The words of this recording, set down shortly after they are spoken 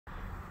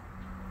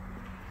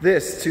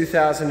This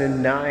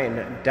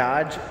 2009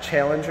 Dodge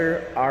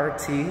Challenger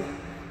RT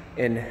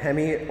in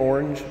Hemi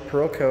Orange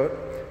Pearl Coat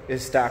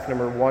is stock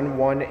number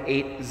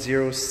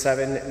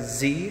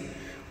 11807Z.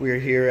 We are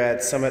here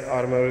at Summit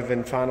Automotive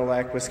in Fond du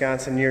Lac,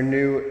 Wisconsin, your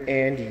new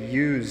and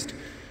used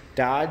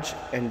Dodge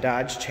and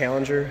Dodge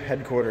Challenger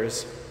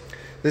headquarters.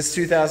 This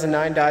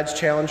 2009 Dodge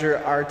Challenger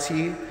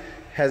RT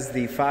has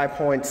the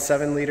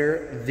 5.7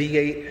 liter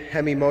V8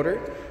 Hemi motor,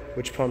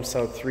 which pumps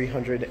out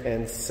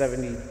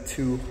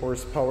 372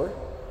 horsepower.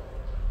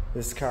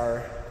 This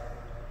car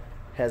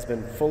has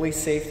been fully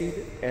safetied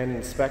and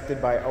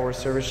inspected by our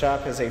service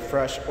shop, has a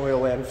fresh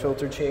oil and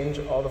filter change.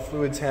 All the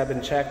fluids have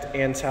been checked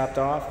and topped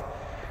off,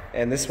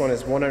 and this one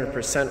is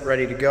 100%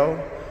 ready to go.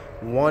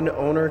 One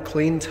owner,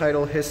 clean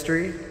title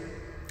history.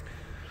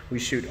 We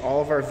shoot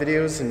all of our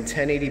videos in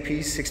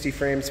 1080p, 60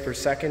 frames per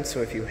second,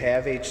 so if you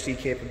have HD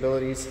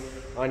capabilities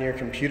on your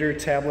computer,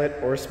 tablet,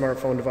 or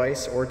smartphone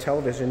device, or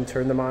television,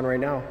 turn them on right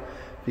now,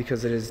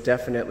 because it is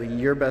definitely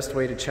your best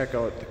way to check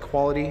out the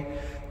quality,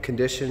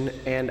 condition,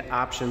 and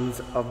options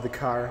of the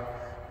car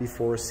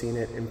before seeing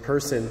it in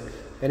person.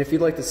 And if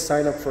you'd like to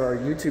sign up for our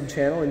YouTube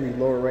channel, in the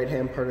lower right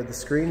hand part of the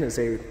screen is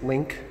a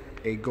link,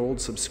 a gold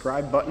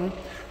subscribe button.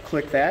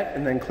 Click that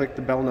and then click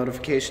the bell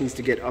notifications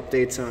to get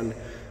updates on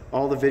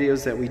all the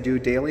videos that we do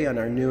daily on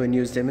our new and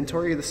used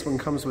inventory. This one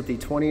comes with the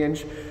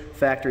 20-inch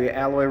factory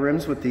alloy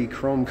rims with the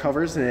chrome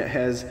covers, and it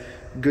has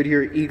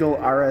Goodyear Eagle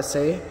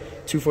RSA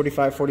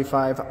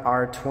 245/45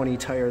 R20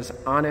 tires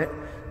on it.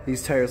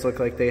 These tires look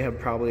like they have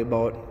probably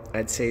about,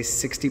 I'd say,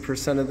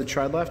 60% of the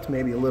tread left,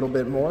 maybe a little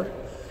bit more.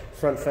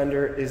 Front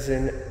fender is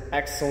in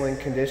excellent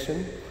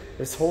condition.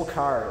 This whole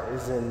car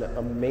is in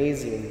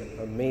amazing,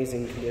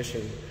 amazing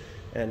condition.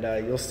 And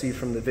you'll see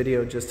from the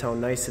video just how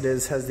nice it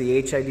is. Has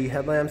the HID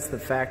headlamps, the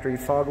factory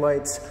fog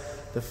lights.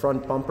 The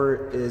front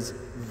bumper is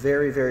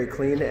very, very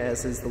clean,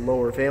 as is the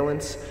lower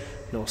valence.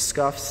 No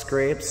scuffs,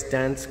 scrapes,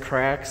 dents,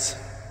 cracks,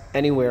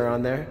 anywhere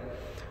on there.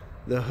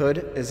 The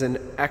hood is in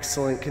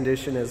excellent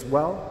condition as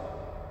well.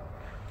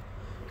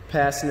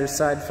 Passenger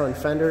side front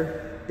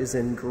fender is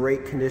in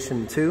great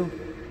condition too.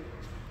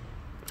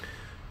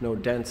 No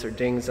dents or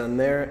dings on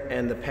there.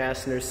 And the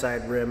passenger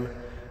side rim,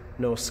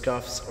 no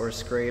scuffs or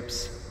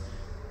scrapes.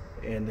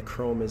 And the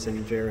chrome is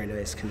in very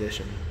nice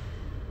condition.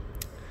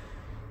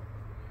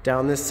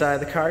 Down this side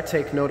of the car,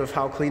 take note of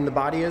how clean the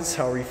body is,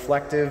 how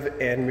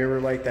reflective and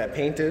mirror-like that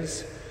paint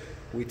is.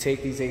 We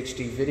take these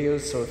HD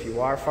videos, so if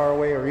you are far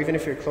away, or even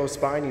if you're close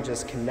by and you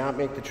just cannot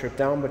make the trip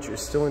down, but you're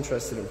still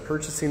interested in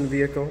purchasing the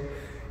vehicle,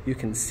 you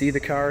can see the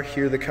car,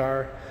 hear the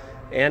car,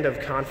 and have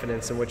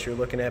confidence in what you're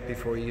looking at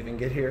before you even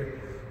get here.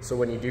 So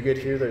when you do get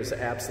here, there's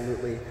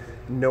absolutely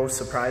no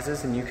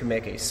surprises, and you can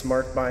make a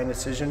smart buying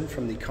decision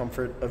from the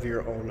comfort of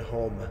your own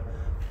home.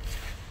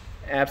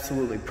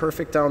 Absolutely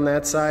perfect on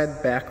that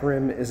side. Back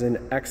rim is in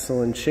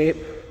excellent shape,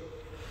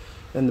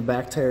 and the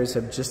back tires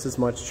have just as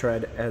much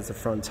tread as the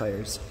front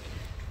tires.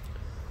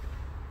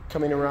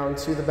 Coming around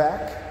to the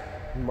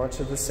back, much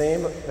of the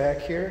same back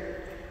here.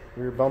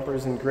 Rear bumper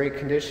is in great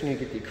condition. You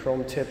get the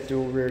chrome tip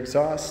dual rear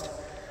exhaust.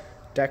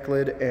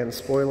 Decklid and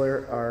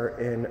spoiler are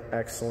in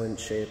excellent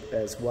shape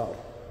as well.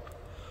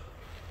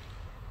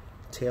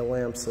 Tail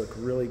lamps look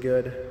really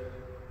good.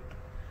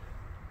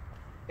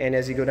 And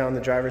as you go down the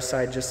driver's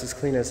side, just as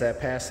clean as that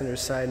passenger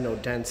side, no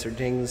dents or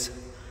dings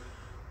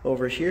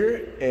over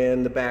here.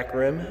 And the back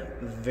rim,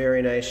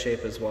 very nice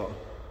shape as well.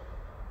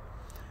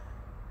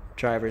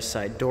 Driver's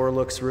side door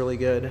looks really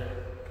good.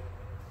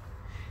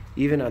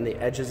 Even on the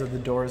edges of the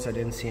doors, I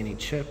didn't see any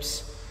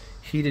chips.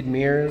 Heated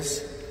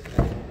mirrors.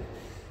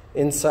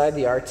 Inside,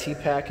 the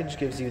RT package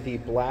gives you the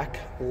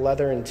black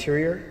leather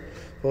interior.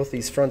 Both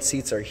these front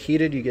seats are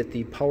heated. You get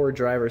the power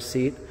driver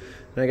seat.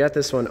 And I got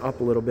this one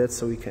up a little bit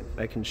so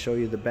I can show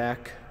you the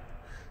back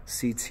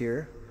seats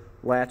here.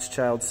 Latch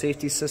child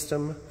safety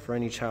system for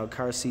any child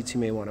car seats you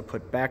may want to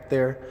put back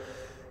there.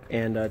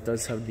 And it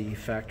does have the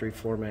factory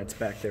floor mats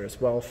back there as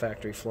well.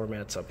 Factory floor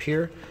mats up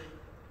here.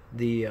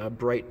 The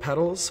bright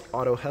pedals,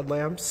 auto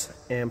headlamps,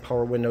 and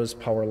power windows,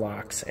 power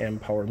locks,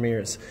 and power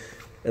mirrors.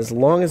 As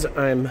long as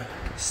I'm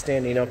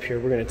standing up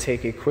here, we're going to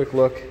take a quick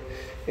look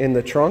in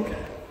the trunk.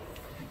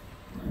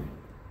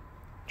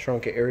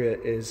 Trunk area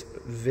is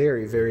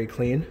very, very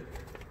clean.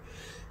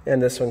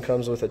 And this one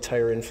comes with a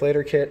tire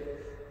inflator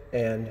kit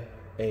and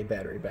a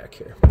battery back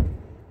here. You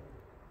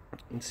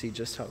can see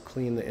just how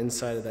clean the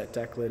inside of that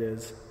deck lid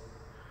is.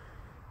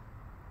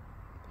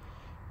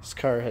 This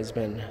car has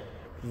been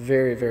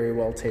very, very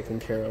well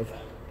taken care of.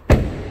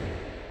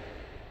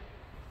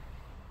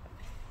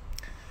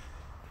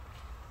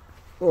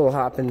 We'll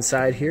hop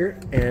inside here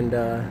and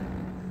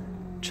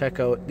check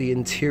out the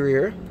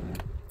interior.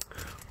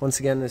 Once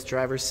again, this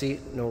driver's seat,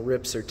 no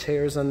rips or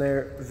tears on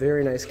there,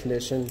 very nice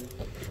condition.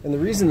 And the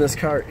reason this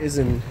car is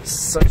in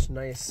such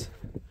nice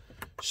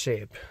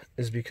shape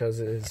is because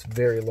it is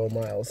very low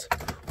miles.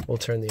 We'll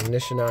turn the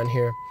ignition on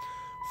here.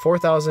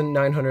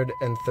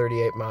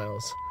 4,938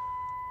 miles.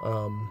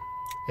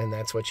 And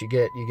that's what you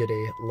get. You get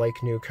a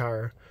like new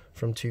car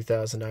from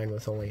 2009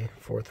 with only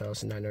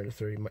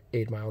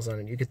 4,938 miles on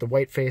it. You get the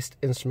white-faced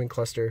instrument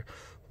cluster,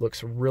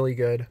 Looks really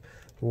good.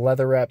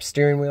 Leather wrap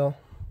steering wheel.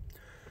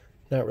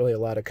 Not really a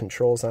lot of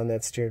controls on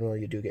that steering wheel.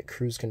 You do get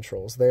cruise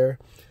controls there.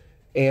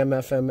 AM,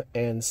 FM,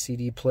 and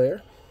CD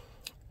player.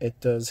 It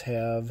does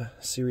have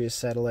Sirius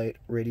satellite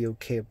radio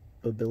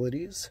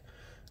capabilities.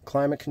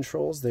 Climate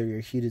controls. They're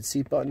your heated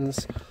seat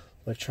buttons.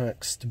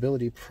 Electronic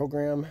stability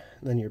program.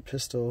 Then your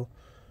pistol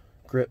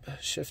grip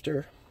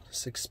shifter.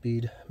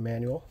 6-speed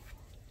manual.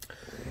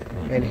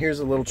 And here's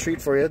a little treat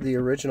for you. The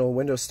original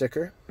window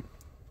sticker.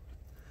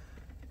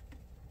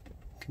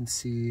 You can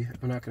see,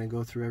 I'm not going to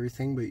go through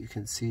everything, but you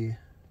can see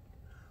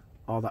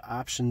all the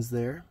options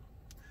there.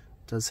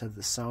 It does have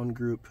the sound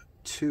group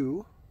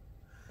 2,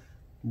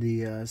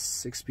 the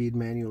 6-speed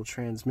manual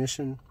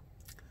transmission,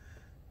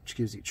 which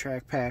gives you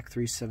track pack,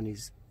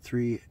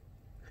 373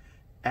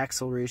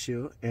 axle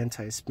ratio,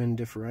 anti-spin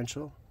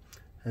differential,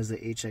 has the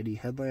HID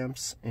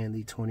headlamps and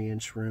the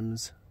 20-inch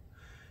rims.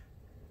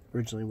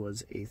 Originally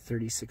was a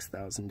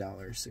 $36,000,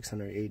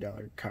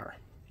 $680 car.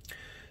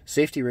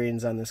 Safety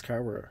ratings on this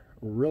car were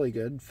really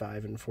good,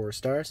 5 and 4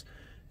 stars.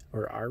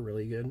 Or are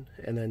really good,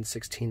 and then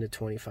 16 to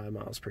 25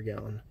 miles per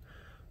gallon.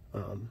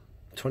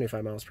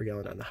 25 miles per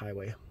gallon on the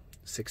highway,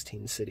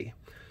 16 city.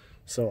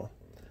 So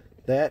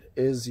that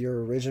is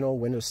your original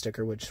window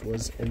sticker, which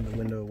was in the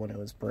window when it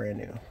was brand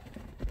new.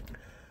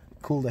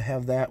 Cool to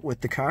have that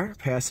with the car.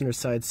 Passenger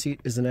side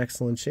seat is in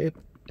excellent shape.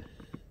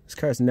 This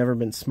car has never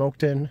been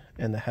smoked in,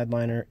 and the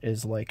headliner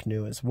is like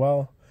new as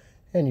well.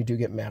 And you do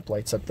get map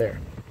lights up there.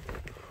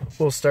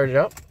 We'll start it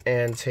up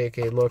and take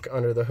a look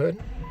under the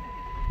hood.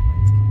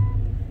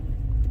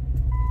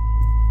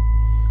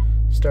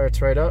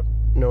 Starts right up,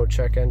 no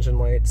check engine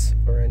lights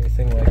or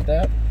anything like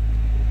that.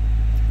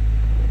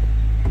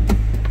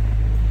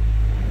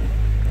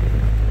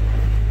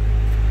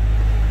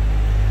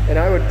 And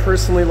I would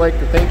personally like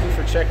to thank you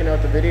for checking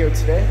out the video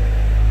today.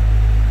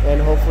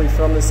 And hopefully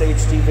from this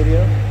HD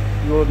video,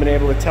 you will have been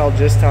able to tell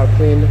just how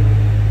clean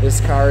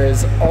this car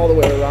is all the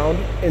way around,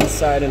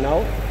 inside and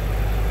out.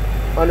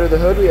 Under the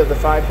hood, we have the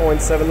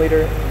 5.7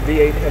 liter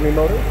V8 Hemi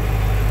motor.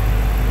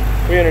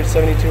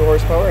 372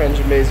 horsepower,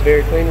 engine bay is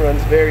very clean,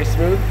 runs very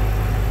smooth.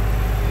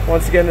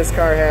 Once again, this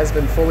car has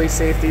been fully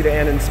safetied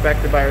and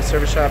inspected by our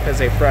service shop,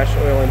 has a fresh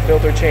oil and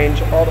filter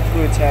change. All the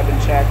fluids have been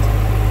checked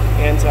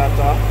and topped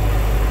off.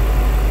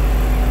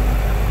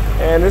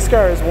 And this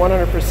car is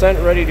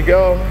 100% ready to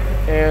go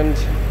and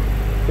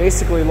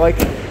basically like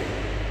it.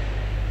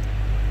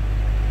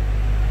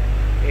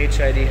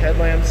 HID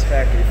headlamps,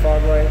 factory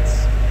fog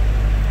lights.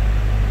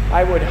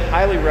 I would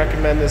highly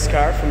recommend this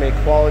car from a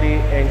quality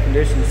and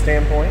condition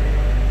standpoint.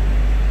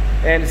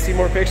 And to see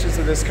more pictures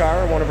of this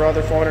car, one of our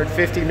other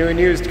 450 new and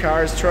used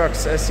cars,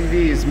 trucks,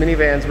 SUVs,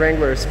 minivans,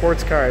 Wranglers,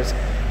 sports cars,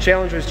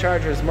 Challengers,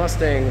 Chargers,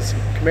 Mustangs,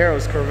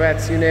 Camaros,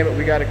 Corvettes, you name it,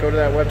 we got it. Go to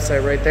that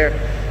website right there,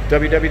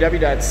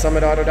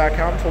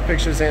 www.summitauto.com. Full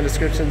pictures and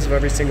descriptions of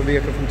every single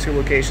vehicle from 2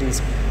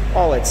 locations,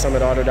 all at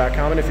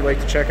summitauto.com. And if you'd like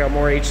to check out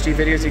more HD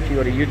videos, you can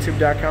go to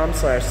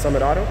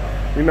youtube.com/summitauto.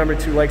 Remember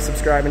to like,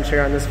 subscribe, and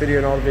share on this video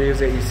and all the videos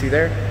that you see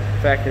there.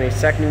 In fact, in a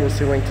second, you will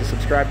see a link to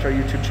subscribe to our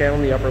YouTube channel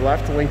in the upper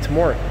left, a link to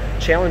more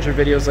Challenger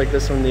videos like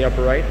this one in the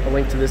upper right, a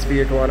link to this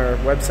vehicle on our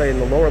website in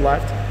the lower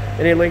left,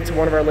 and a link to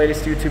one of our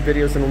latest YouTube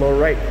videos in the lower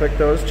right. Click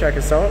those, check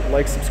us out,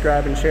 like,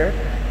 subscribe, and share.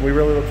 We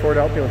really look forward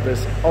to helping you with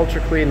this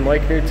ultra clean,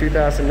 like new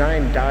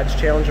 2009 Dodge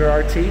Challenger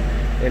RT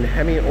in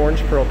Hemi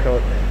Orange Pearl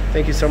Coat.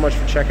 Thank you so much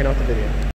for checking out the video.